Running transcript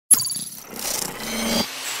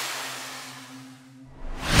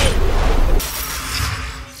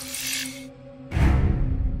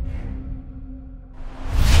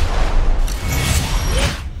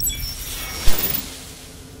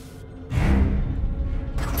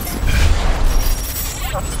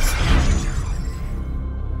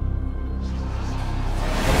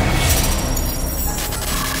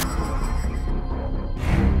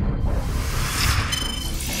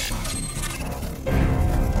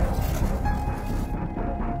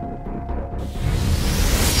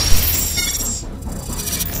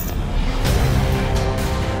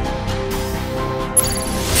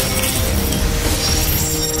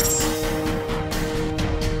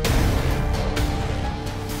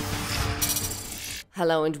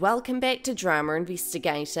Hello and welcome back to Drama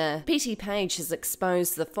Investigator. Paige has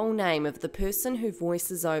exposed the full name of the person who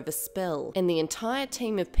voices over Spill and the entire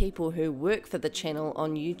team of people who work for the channel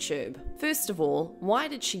on YouTube. First of all, why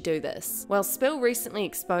did she do this? Well, Spill recently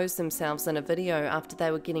exposed themselves in a video after they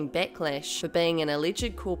were getting backlash for being an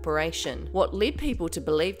alleged corporation. What led people to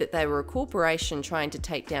believe that they were a corporation trying to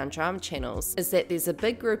take down drama channels is that there's a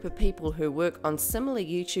big group of people who work on similar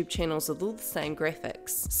YouTube channels with all the same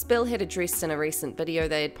graphics. Spill had addressed in a recent video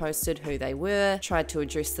they had posted who they were, tried to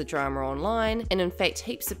address the drama online, and in fact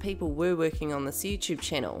heaps of people were working on this YouTube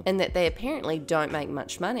channel, and that they apparently don't make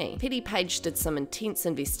much money. Paige did some intense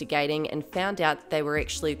investigating and found out that they were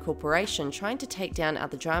actually a corporation trying to take down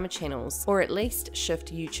other drama channels, or at least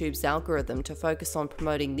shift YouTube's algorithm to focus on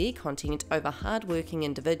promoting their content over hardworking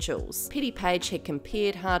individuals. Paige had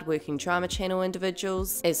compared hardworking drama channel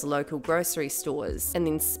individuals as local grocery stores, and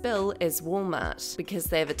then Spill as Walmart, because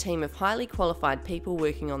they have a team of highly qualified people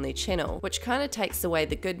working on their channel, which kind of takes away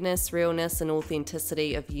the goodness, realness, and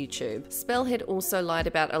authenticity of YouTube. Spill had also lied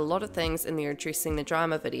about a lot of things in their addressing the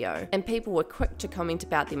drama video, and people were quick to comment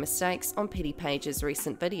about their mistakes on Paige's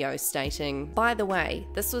recent video, stating, "By the way,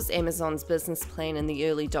 this was Amazon's business plan in the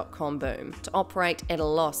early .com boom, to operate at a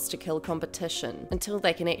loss to kill competition, until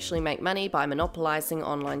they can actually make money by monopolizing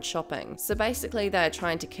online shopping. So basically they are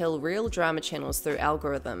trying to kill real drama channels through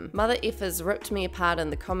algorithm. Mother effers ripped me apart in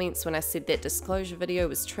the comments when I said that disclosure video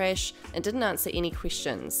was trash and didn't answer any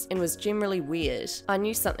questions and was generally weird. I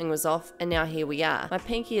knew something was off and now here we are. My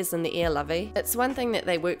pinky is in the air, lovey." It's one thing that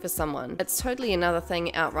they work for someone. It's totally another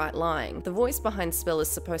thing outright lying. The voice behind Spill is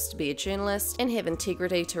supposed to be a journalist and have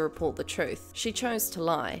integrity to report the truth. She chose to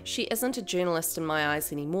lie. She isn't a journalist in my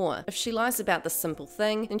eyes anymore. If she lies about this simple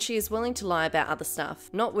thing, then she is willing to lie about other stuff.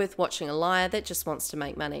 Not worth watching a liar that just wants to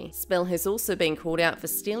make money. Spill has also been called out for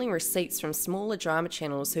stealing receipts from smaller drama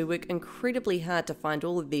channels who work incredibly hard to find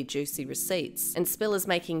all of their juicy receipts, and Spill is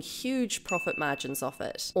making huge profit margins off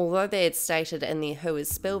it. Although they had stated in their Who is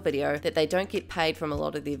Spill video that they don't get paid from a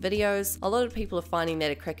lot of their videos, a lot of people are finding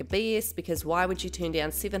that a crack of BS, because why would you turn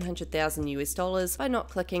down $700,000 US by not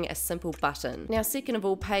clicking a simple button? Now, second of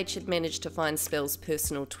all, Paige had managed to find Spill's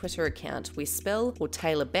personal Twitter account, where Spill, or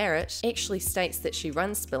Taylor Barrett, actually states that she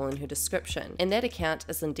runs Spill in her description, and that account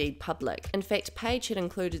is indeed public. In fact, Paige had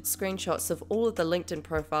included screenshots of all of the LinkedIn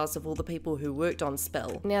profiles of all the people who worked on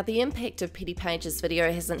Spill. Now, the impact of Paige's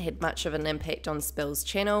video hasn't had much of an impact on Spill's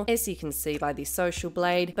channel, as you can see by their social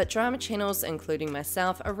blade, but drama channels, including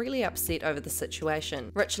myself, are really upset over the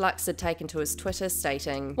situation. Rich Lux had taken to his Twitter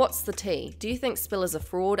stating, "What's the tea? Do you think Spill is a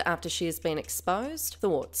fraud after she has been exposed?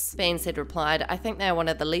 Thoughts?" Fans had replied, "I think they are one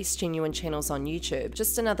of the least genuine channels on YouTube.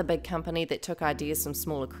 Just another big company that took ideas from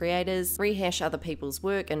smaller creators, rehash other people's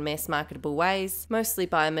work in mass marketable ways, mostly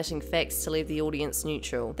by omitting facts to leave the audience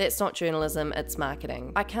neutral. That's not journalism, it's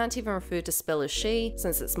marketing. I can't even refer to Spill as she,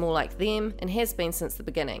 since it's more like them, and has been since the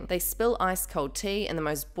beginning. They spill ice cold tea in the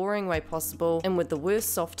most boring way possible, and with the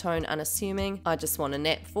worst soft tone unassuming, I just want a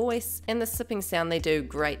nap voice, and the sipping sound they do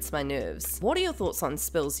grates my nerves." What are your thoughts on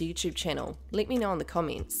Spill's YouTube channel? Let me know in the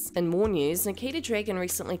comments. In more news, Nikita Dragon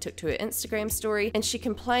recently took to her Instagram story, and she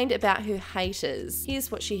complained about her haters.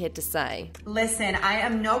 Here's what she had to say. "Listen, I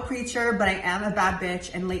am no preacher, but I am a bad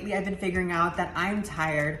bitch, and lately I've been figuring out that I'm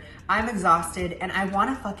tired, I'm exhausted, and I want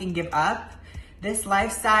to fucking give up. This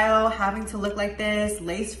lifestyle, having to look like this,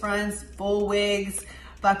 lace fronts, full wigs,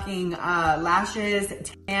 fucking lashes,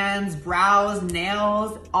 tans, brows,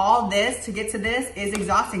 nails, all this to get to this is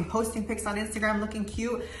exhausting. Posting pics on Instagram looking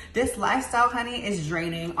cute. This lifestyle, honey, is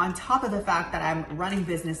draining, on top of the fact that I'm running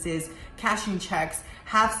businesses, cashing checks,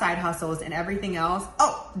 have side hustles, and everything else.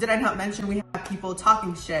 Oh, did I not mention we have people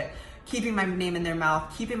talking shit, keeping my name in their mouth,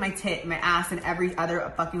 keeping my tit, my ass, and every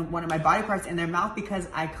other fucking one of my body parts in their mouth, because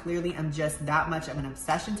I clearly am just that much of an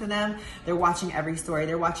obsession to them. They're watching every story,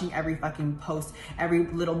 they're watching every fucking post, every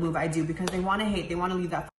little move I do, because they want to hate, they want to leave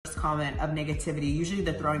that first comment of negativity, usually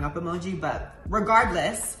the throwing up emoji, but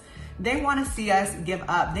regardless, they want to see us give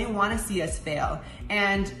up. They want to see us fail.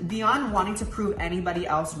 And beyond wanting to prove anybody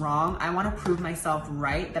else wrong, I want to prove myself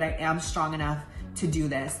right, that I am strong enough to do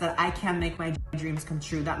this, that I can make my dreams come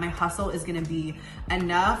true, that my hustle is gonna be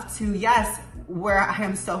enough to, yes, where I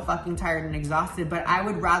am so fucking tired and exhausted, but I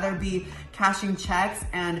would rather be cashing checks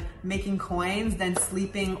and making coins than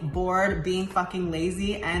sleeping, bored, being fucking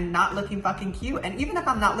lazy, and not looking fucking cute. And even if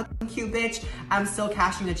I'm not looking cute, bitch, I'm still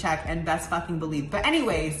cashing a check, and best fucking believe. But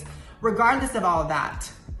anyways, regardless of all of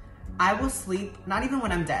that, I will sleep, not even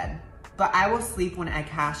when I'm dead, but I will sleep when I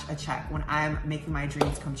cash a check, when I'm making my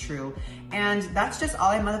dreams come true. And that's just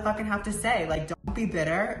all I motherfucking have to say. Like, don't be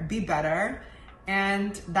bitter, be better.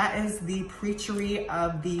 And that is the preachery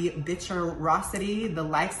of the bitcherosity, the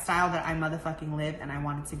lifestyle that I motherfucking live, and I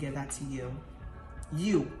wanted to give that to you.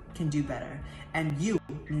 You can do better, and you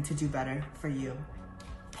need to do better for you.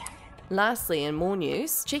 Lastly, in more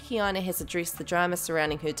news, Chikiana has addressed the drama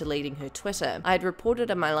surrounding her deleting her Twitter. I had reported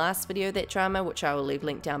in my last video that drama, which I will leave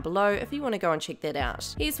linked down below if you want to go and check that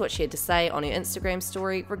out. Here's what she had to say on her Instagram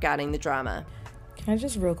story regarding the drama. Can I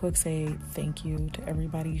just real quick say thank you to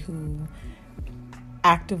everybody who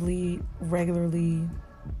actively, regularly,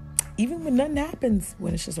 even when nothing happens,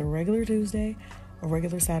 when it's just a regular Tuesday, a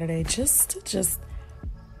regular Saturday, just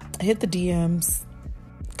hit the DMs,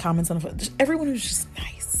 comments on the phone, just everyone who's just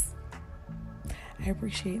nice. I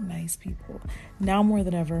appreciate nice people. Now more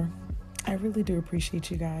than ever, I really do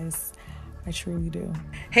appreciate you guys. I truly do.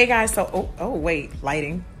 Hey guys, so, oh wait,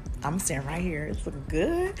 lighting. I'm standing right here. It's looking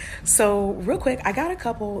good. So real quick, I got a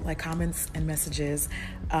couple like comments and messages.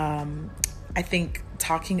 I think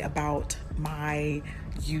talking about my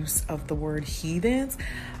use of the word heathens,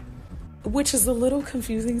 which is a little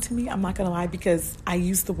confusing to me. I'm not gonna lie, because I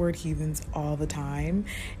use the word heathens all the time.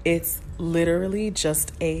 It's literally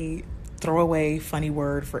just a throwaway funny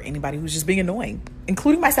word for anybody who's just being annoying,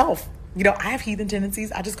 including myself. You know, I have heathen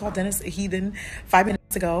tendencies. I just called Dennis a heathen 5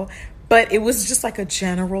 minutes ago, but it was just like a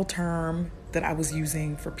general term that I was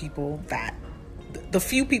using for people that, the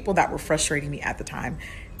few people that were frustrating me at the time.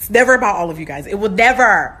 It's never about all of you guys. It will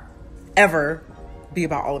never, ever be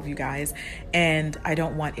about all of you guys. And I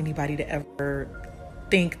don't want anybody to ever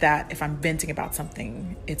think that if I'm venting about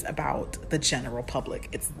something, it's about the general public.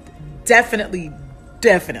 It's definitely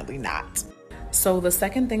not. So the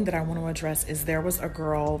second thing that I want to address is there was a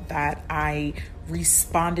girl that I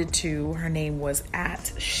responded to. Her name was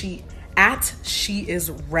at she is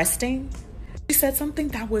resting. She said something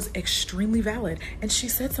that was extremely valid, and she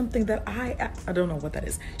said something that I don't know what that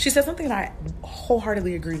is. She said something that I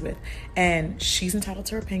wholeheartedly agree with, and she's entitled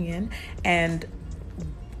to her opinion. And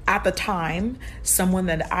at the time, someone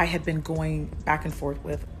that I had been going back and forth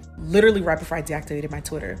with, literally right before I deactivated my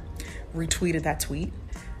Twitter, retweeted that tweet.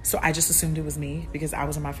 So I just assumed it was me because I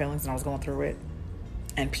was in my feelings and I was going through it.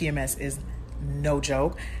 And PMS is no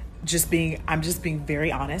joke. I'm just being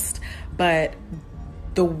very honest. But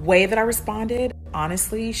the way that I responded,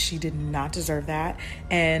 honestly, she did not deserve that.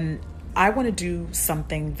 And I want to do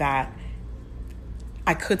something that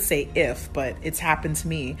I could say but it's happened to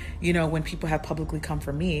me. You know, when people have publicly come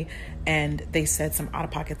for me and they said some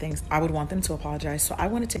out-of-pocket things, I would want them to apologize. So I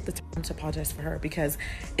want to take the time to apologize for her, because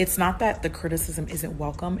it's not that the criticism isn't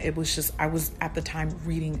welcome. It was just, I was at the time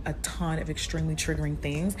reading a ton of extremely triggering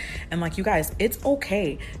things. And like, you guys, it's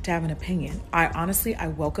okay to have an opinion. I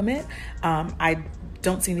welcome it. I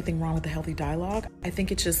don't see anything wrong with the healthy dialogue. I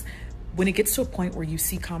think it's just, when it gets to a point where you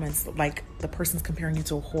see comments like the person's comparing you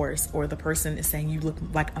to a horse, or the person is saying you look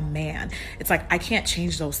like a man, it's like, I can't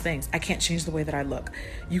change those things. I can't change the way that I look.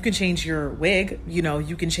 You can change your wig, you know,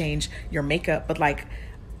 you can change your makeup, but like,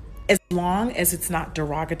 as long as it's not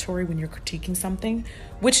derogatory when you're critiquing something,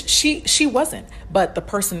 which she wasn't, but the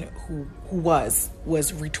person who was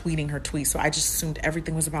retweeting her tweet. So I just assumed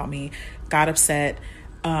everything was about me, got upset,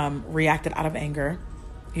 reacted out of anger.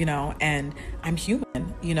 You know, and I'm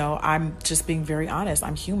human, you know, I'm just being very honest.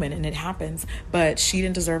 I'm human and it happens, but she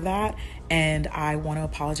didn't deserve that. And I want to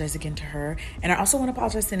apologize again to her. And I also want to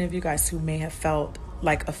apologize to any of you guys who may have felt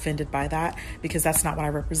like offended by that, because that's not what I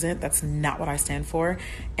represent. That's not what I stand for.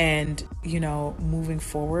 And, you know, moving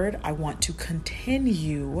forward, I want to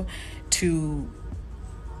continue to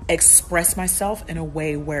express myself in a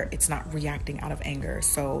way where it's not reacting out of anger.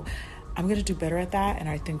 So I'm going to do better at that. And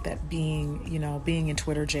I think that being in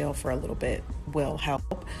Twitter jail for a little bit will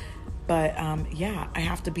help. But yeah, I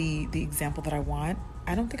have to be the example that I want.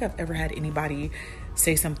 I don't think I've ever had anybody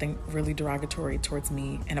say something really derogatory towards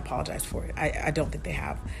me and apologize for it. I don't think they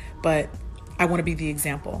have. But I want to be the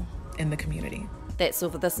example in the community. That's all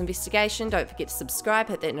for this investigation. Don't forget to subscribe,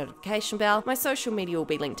 hit that notification bell. My social media will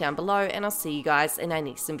be linked down below, and I'll see you guys in our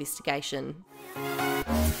next investigation.